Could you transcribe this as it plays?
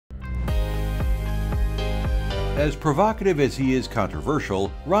As provocative as he is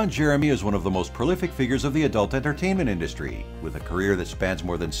controversial, Ron Jeremy is one of the most prolific figures of the adult entertainment industry. With a career that spans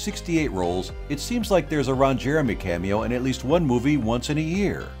more than 68 roles, it seems like there's a Ron Jeremy cameo in at least one movie once in a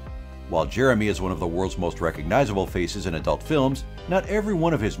year. While Jeremy is one of the world's most recognizable faces in adult films, not every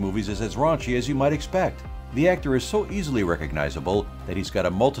one of his movies is as raunchy as you might expect. The actor is so easily recognizable that he's got a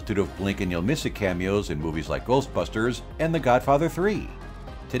multitude of blink and you'll miss it cameos in movies like Ghostbusters and The Godfather 3.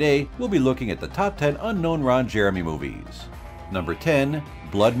 Today, we'll be looking at the top 10 unknown Ron Jeremy movies. Number 10.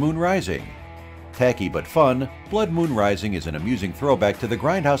 Blood Moon Rising. Tacky but fun, Blood Moon Rising is an amusing throwback to the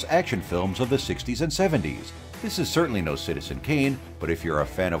grindhouse action films of the 60s and 70s. This is certainly no Citizen Kane, but if you're a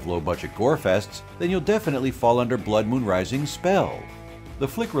fan of low-budget gore fests, then you'll definitely fall under Blood Moon Rising's spell. The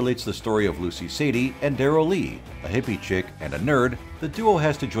flick relates the story of Lucy Sadie and Daryl Lee, a hippie chick and a nerd. The duo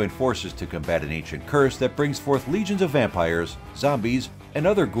has to join forces to combat an ancient curse that brings forth legions of vampires, zombies, and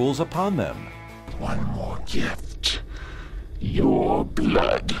other ghouls upon them. One more gift. Your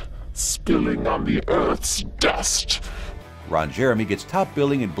blood spilling on the earth's dust. Ron Jeremy gets top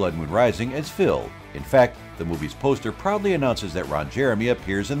billing in Blood Moon Rising as Phil. In fact, the movie's poster proudly announces that Ron Jeremy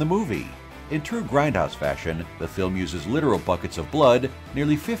appears in the movie. In true grindhouse fashion, the film uses literal buckets of blood.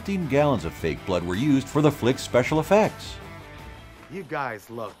 Nearly 15 gallons of fake blood were used for the flick's special effects. You guys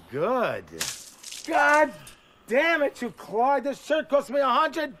look good. God damn it, you Clyde! This shirt cost me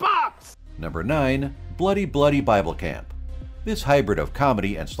 $100! Number 9. Bloody Bloody Bible Camp. This hybrid of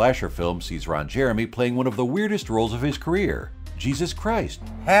comedy and slasher film sees Ron Jeremy playing one of the weirdest roles of his career, Jesus Christ.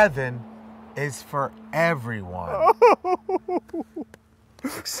 Heaven is for everyone.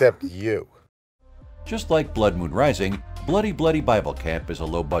 Except you. Just like Blood Moon Rising, Bloody Bloody Bible Camp is a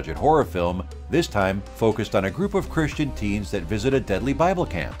low-budget horror film, this time focused on a group of Christian teens that visit a deadly Bible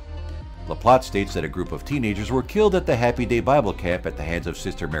camp. The plot states that a group of teenagers were killed at the Happy Day Bible Camp at the hands of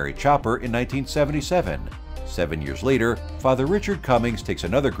Sister Mary Chopper in 1977. 7 years later, Father Richard Cummings takes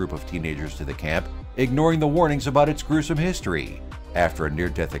another group of teenagers to the camp, ignoring the warnings about its gruesome history. After a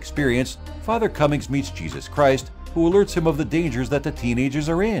near-death experience, Father Cummings meets Jesus Christ, who alerts him of the dangers that the teenagers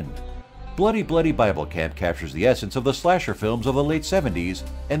are in. Bloody Bloody Bible Camp captures the essence of the slasher films of the late 70s,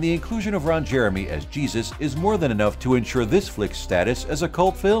 and the inclusion of Ron Jeremy as Jesus is more than enough to ensure this flick's status as a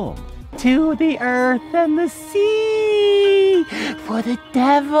cult film. To the earth and the sea, for the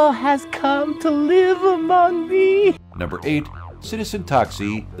devil has come to live among me. Number 8. Citizen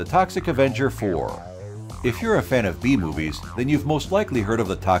Toxie, The Toxic Avenger 4. If you're a fan of B-movies, then you've most likely heard of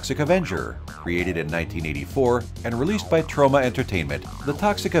The Toxic Avenger. Created in 1984 and released by Troma Entertainment, The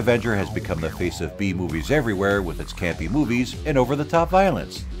Toxic Avenger has become the face of B-movies everywhere with its campy movies and over-the-top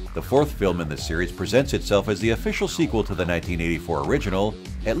violence. The fourth film in the series presents itself as the official sequel to the 1984 original.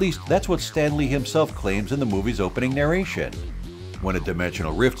 At least that's what Stan Lee himself claims in the movie's opening narration. When a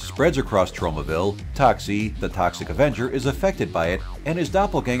dimensional rift spreads across Tromaville, Toxie, the Toxic Avenger, is affected by it, and his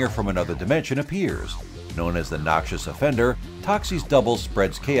doppelganger from another dimension appears. Known as the Noxious Offender, Toxie's double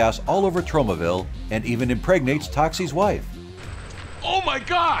spreads chaos all over Tromaville and even impregnates Toxie's wife. Oh my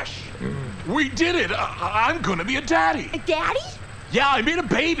gosh! We did it! I'm gonna be a daddy! A daddy? Yeah, I made a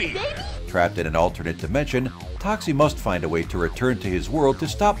baby! Trapped in an alternate dimension, Toxie must find a way to return to his world to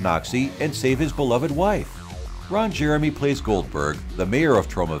stop Noxie and save his beloved wife. Ron Jeremy plays Goldberg, the mayor of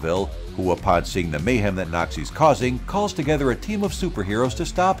Tromaville, who upon seeing the mayhem that Noxie's causing, calls together a team of superheroes to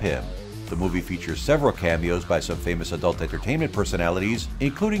stop him. The movie features several cameos by some famous adult entertainment personalities,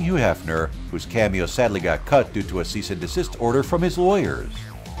 including Hugh Hefner, whose cameo sadly got cut due to a cease and desist order from his lawyers.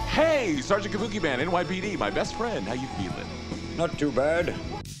 Hey, Sergeant Kabuki Man, NYPD, my best friend. How you feeling? Not too bad.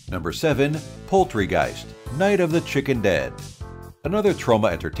 Number 7. Poultrygeist, Night of the Chicken Dead. Another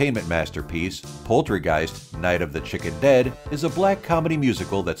Troma Entertainment masterpiece, Poultrygeist, Night of the Chicken Dead, is a black comedy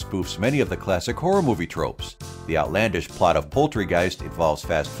musical that spoofs many of the classic horror movie tropes. The outlandish plot of Poultrygeist involves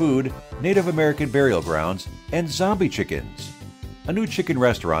fast food, Native American burial grounds, and zombie chickens. A new chicken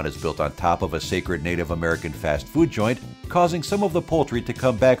restaurant is built on top of a sacred Native American fast food joint, causing some of the poultry to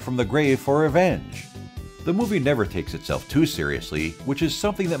come back from the grave for revenge. The movie never takes itself too seriously, which is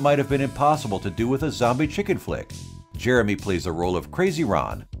something that might have been impossible to do with a zombie chicken flick. Jeremy plays the role of Crazy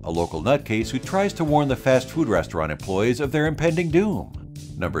Ron, a local nutcase who tries to warn the fast food restaurant employees of their impending doom.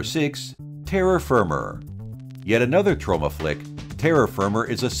 Number 6. Terror Firmer. Yet another Troma flick, Terror Firmer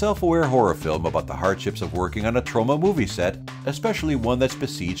is a self-aware horror film about the hardships of working on a Troma movie set, especially one that's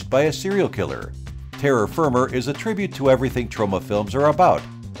besieged by a serial killer. Terror Firmer is a tribute to everything Troma films are about,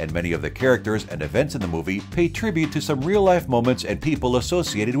 and many of the characters and events in the movie pay tribute to some real-life moments and people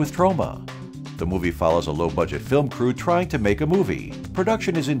associated with Troma. The movie follows a low-budget film crew trying to make a movie.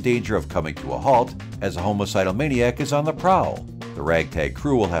 Production is in danger of coming to a halt as a homicidal maniac is on the prowl. The ragtag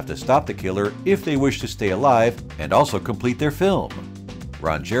crew will have to stop the killer if they wish to stay alive and also complete their film.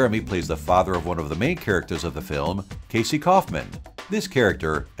 Ron Jeremy plays the father of one of the main characters of the film, Casey Kaufman. This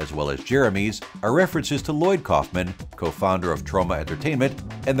character, as well as Jeremy's, are references to Lloyd Kaufman, co-founder of Troma Entertainment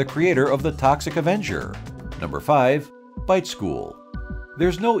and the creator of The Toxic Avenger. Number 5. Bite School.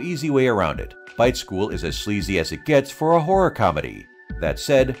 There's no easy way around it. Bite School is as sleazy as it gets for a horror comedy. That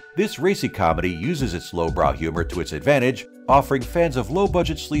said, this racy comedy uses its lowbrow humor to its advantage, offering fans of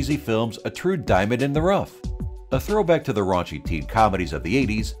low-budget sleazy films a true diamond in the rough. A throwback to the raunchy teen comedies of the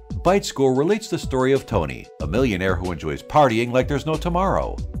 80s, Bite School relates the story of Tony, a millionaire who enjoys partying like there's no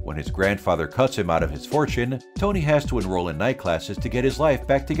tomorrow. When his grandfather cuts him out of his fortune, Tony has to enroll in night classes to get his life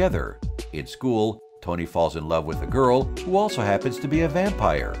back together. In school, Tony falls in love with a girl who also happens to be a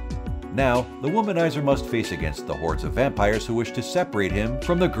vampire. Now, the womanizer must face against the hordes of vampires who wish to separate him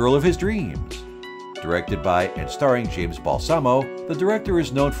from the girl of his dreams. Directed by and starring James Balsamo, the director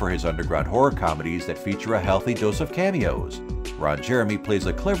is known for his underground horror comedies that feature a healthy dose of cameos. Ron Jeremy plays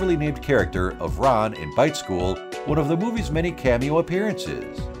a cleverly named character of Ron in Bite School, one of the movie's many cameo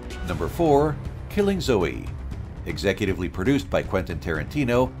appearances. Number 4. Killing Zoe. Executively produced by Quentin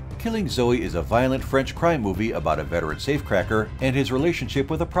Tarantino, Killing Zoe is a violent French crime movie about a veteran safecracker and his relationship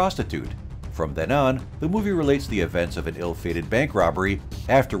with a prostitute. From then on, the movie relates the events of an ill-fated bank robbery,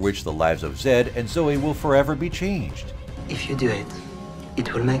 after which the lives of Zed and Zoe will forever be changed. If you do it,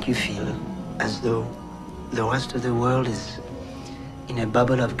 it will make you feel as though the rest of the world is in a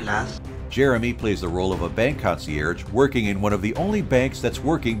bubble of glass. Jeremy plays the role of a bank concierge working in one of the only banks that's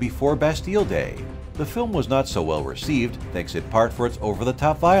working before Bastille Day. The film was not so well received, thanks in part for its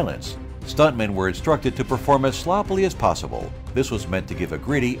over-the-top violence. Stuntmen were instructed to perform as sloppily as possible. This was meant to give a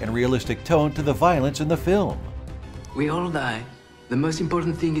gritty and realistic tone to the violence in the film. We all die. The most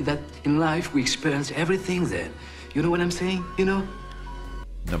important thing is that in life we experience everything then. You know what I'm saying? You know?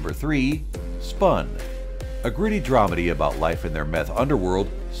 Number 3. Spun. A gritty dramedy about life in their meth underworld,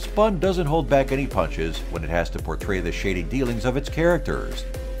 Spun doesn't hold back any punches when it has to portray the shady dealings of its characters.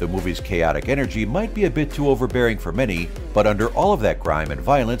 The movie's chaotic energy might be a bit too overbearing for many, but under all of that grime and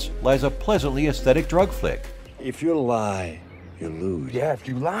violence lies a pleasantly aesthetic drug flick. If you lie, you lose. Yeah, if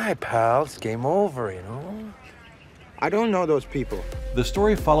you lie, pal, it's game over, you know? I don't know those people. The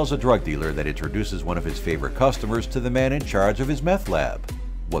story follows a drug dealer that introduces one of his favorite customers to the man in charge of his meth lab.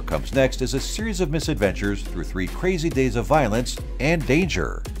 What comes next is a series of misadventures through 3 crazy days of violence and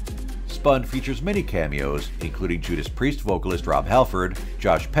danger. Spun features many cameos, including Judas Priest vocalist Rob Halford,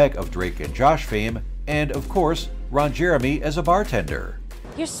 Josh Peck of Drake and Josh fame, and of course, Ron Jeremy as a bartender.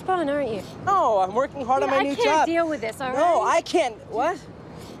 You're Spun, aren't you? No, I'm working hard on my new job. I can't deal with this, all right? No, I can't. What?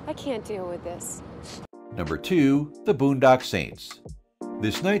 I can't deal with this. Number 2. The Boondock Saints.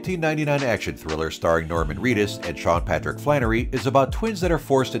 This 1999 action thriller starring Norman Reedus and Sean Patrick Flannery is about twins that are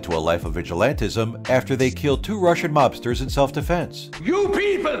forced into a life of vigilantism after they kill 2 Russian mobsters in self-defense. You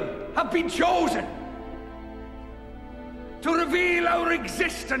people have been chosen to reveal our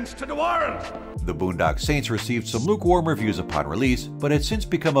existence to the world. The Boondock Saints received some lukewarm reviews upon release, but had since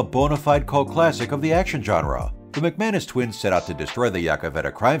become a bona fide cult classic of the action genre. The McManus twins set out to destroy the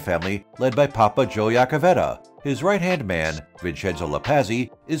Iacovetta crime family, led by Papa Joe Iacovetta. His right-hand man, Vincenzo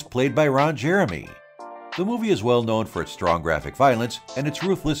Lapazzi, is played by Ron Jeremy. The movie is well known for its strong graphic violence and its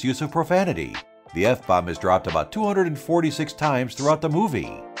ruthless use of profanity. The F-bomb is dropped about 246 times throughout the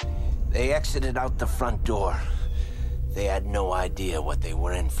movie. They exited out the front door. They had no idea what they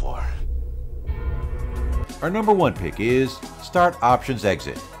were in for. Our number 1 pick is Start Options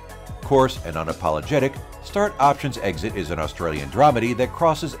Exit. Coarse and unapologetic, Start Options Exit is an Australian dramedy that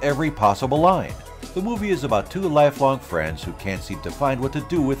crosses every possible line. The movie is about 2 lifelong friends who can't seem to find what to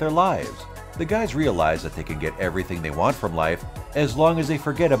do with their lives. The guys realize that they can get everything they want from life as long as they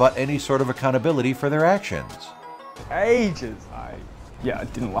forget about any sort of accountability for their actions. Ages. I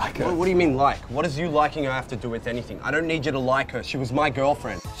didn't like her. What do you mean like? What does you liking her have to do with anything? I don't need you to like her. She was my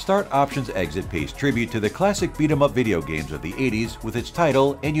girlfriend. Start Options Exit pays tribute to the classic beat-em-up video games of the 80s with its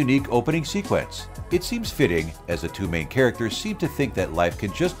title and unique opening sequence. It seems fitting, as the 2 main characters seem to think that life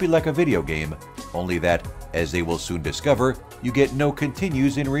can just be like a video game, only that, as they will soon discover, you get no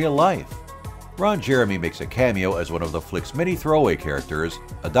continues in real life. Ron Jeremy makes a cameo as one of the flick's many throwaway characters,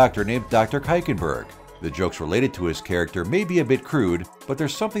 a doctor named Dr. Kuikenberg. The jokes related to his character may be a bit crude, but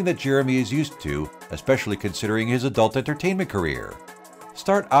there's something that Jeremy is used to, especially considering his adult entertainment career.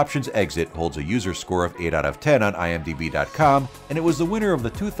 Start Options Exit holds a user score of 8 out of 10 on IMDb.com, and it was the winner of the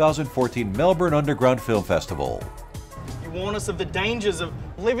 2014 Melbourne Underground Film Festival. You warn us of the dangers of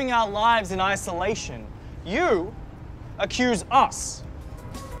living our lives in isolation. You accuse us.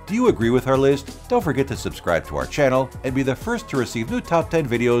 Do you agree with our list? Don't forget to subscribe to our channel and be the first to receive new top 10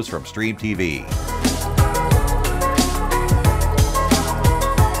 videos from Stream TV.